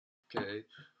오케이.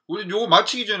 우리 요거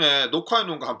마치기 전에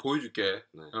녹화해놓은 거 한번 보여줄게.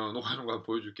 네. 녹화해놓은 거 한번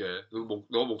보여줄게.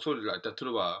 너 목소리를 일단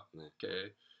들어봐. 네.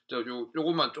 오케이. 자,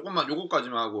 요것만 조금만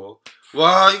요거까지만 하고.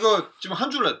 와, 이거 지금 한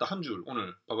줄 했다. 한 줄.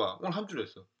 오늘 봐봐. 오늘 한 줄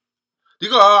했어.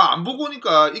 네가 안 보고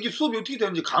오니까 이게 수업이 어떻게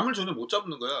되는지 감을 전혀 못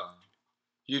잡는 거야.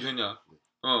 이해되냐?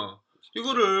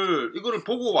 이거를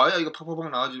보고 와야 이거 팍팍팍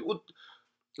나가지.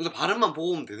 그래서 발음만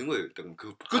보고 오면 되는 거예요. 일단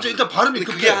그렇죠. 일단 발음이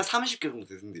그게 한 30개 정도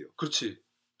되던데요. 그렇지.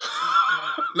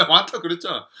 나 많다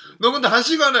그랬잖아. 너 근데 한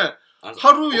시간에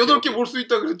하루 8개 볼 수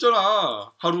있다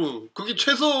그랬잖아. 하루. 그게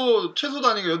최소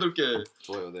단위가 8개.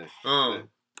 좋아요. 네. 네.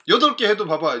 8개 해도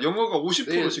봐봐. 영어가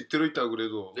 50%씩 들어있다고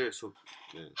그래도. 네, 수업.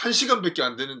 네. 1시간밖에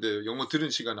안 되는데 영어 들은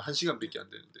시간은 1시간밖에 안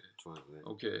되는데. 좋아요. 네.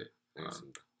 오케이.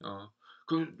 알겠습니다.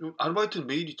 그 아르바이트는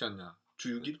매일 있지 않냐?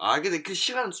 주 6일? 근데 그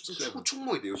시간은 진짜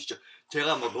충분히 돼요. 진짜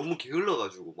제가 막 너무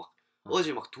게을러가지고 막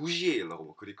어제 막 2시에 일하고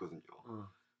막 그랬거든요.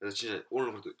 그래서 진짜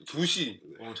오늘 그래도 2시?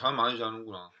 네. 잠 많이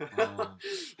자는구나.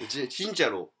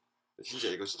 진짜로. 진짜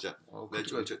이거 진짜. 네,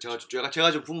 그러니까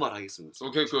제가 좀 분발하겠습니다.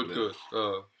 오케이,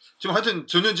 지금 하여튼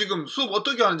전혀 지금 수업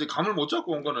어떻게 하는지 감을 못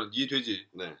잡고 온 거는 이해되지?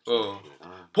 네.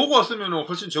 보고 왔으면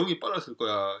훨씬 적응이 빨랐을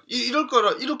거야.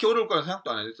 이렇게 어려울 거라 생각도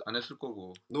안 했을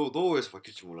거고. no에서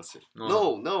바뀔지 몰랐어요.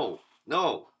 no.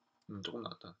 조금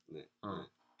나왔다. 네.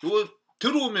 이거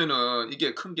들어오면은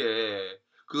이게 큰 게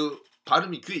그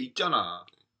발음이 귀에 익잖아.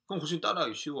 그럼 훨씬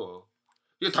따라하기 쉬워.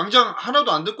 이게 당장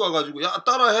하나도 안 듣고 와가지고 야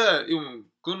따라해 이러면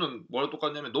그거는 뭐랑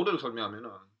똑같냐면 노래를 설명하면은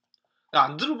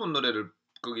안 들어본 노래를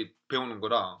거기 배우는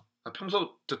거랑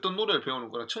평소 듣던 노래를 배우는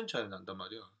거랑 천 차이 난단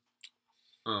말이야.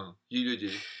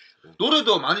 이래지.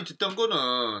 노래도 많이 듣던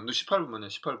거는 너 18번 뭐냐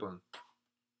 18번.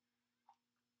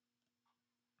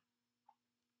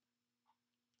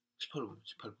 18번.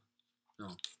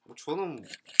 저는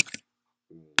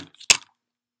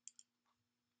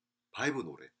바이브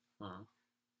노래.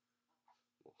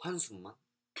 환승만?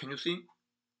 Can you sing?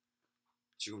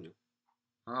 지금요?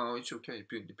 It's okay. If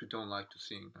you don't like to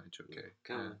sing, it's okay.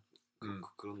 그냥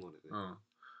그런 노래.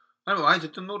 아니 많이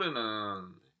듣던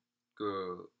노래는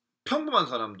그 평범한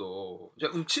사람도 이제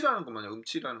음치라는 것만이야.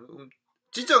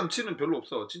 진짜 음치는 별로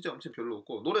없어. 진짜 음치는 별로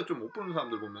없고 노래 좀 못 부르는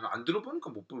사람들 보면 안 들어보니까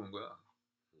못 부르는 거야.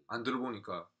 안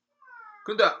들어보니까.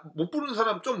 근데 못 부르는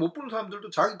사람들도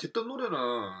자기 듣던 노래는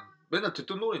맨날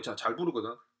듣던 노래 잘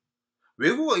부르거든.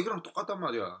 외국어 이거랑 똑같단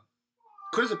말이야.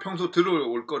 그래서 평소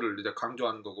들어올 거를 이제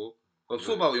강조하는 거고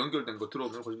수업하고 연결된 거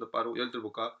들어오면 훨씬 더 빠르고. 예를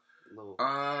들어볼까?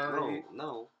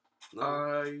 No.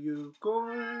 Are you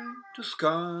going to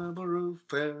Scarborough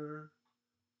Fair?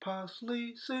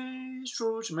 Parsley, sage,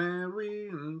 rosemary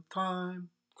and thyme.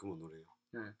 그거 노래요.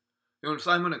 네. 이건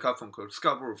사이먼 앤 가펑클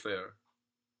Scarborough Fair.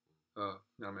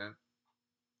 그다음에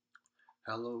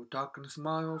Hello darkness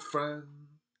my old friend,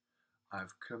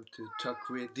 I've come to talk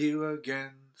with you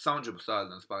again. Sound of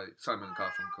Silence by Simon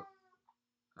Garfunkel.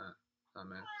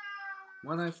 그다음에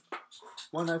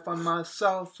When I find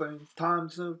myself in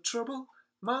times of trouble,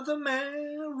 Mother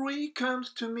Mary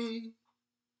comes to me.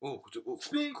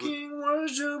 Speaking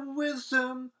words of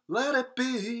wisdom, let it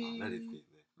be. Let it be.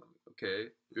 네.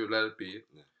 Okay, you let it be.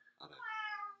 네, 알아요.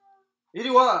 이리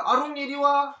와, 아롱 이리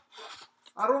와.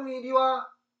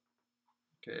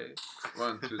 Okay,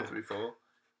 1, 2, 3, 4.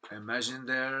 Imagine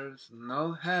there's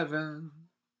no heaven.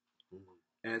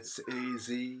 It's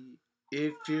easy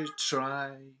if you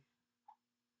try.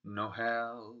 No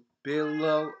hell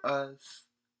below us,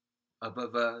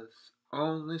 above us,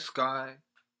 only sky.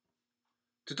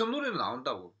 듣던 노래는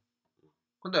나온다고.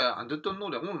 근데 안 듣던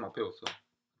노래 오늘 막 배웠어.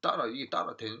 이게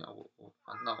따라 되냐고.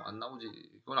 안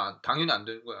나오지. 그건 당연히 안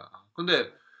되는 거야.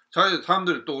 근데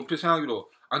사람들이 또 얼핏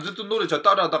생각하기로 안 듣던 노래 잘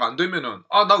따라하다가 안 되면은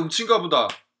나 음치인가 보다.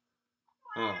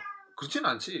 그렇진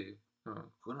않지.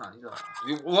 그건 아니다.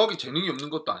 어학이 재능이 없는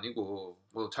것도 아니고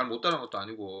뭐 잘 못 따라하는 것도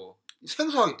아니고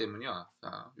생소하기 때문이야.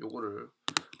 요거를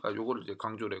이제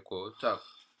강조를 했고. 자,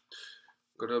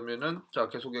 그러면은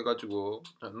계속 해가지고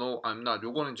No, I'm not.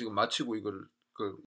 요거는 지금 마치고 이걸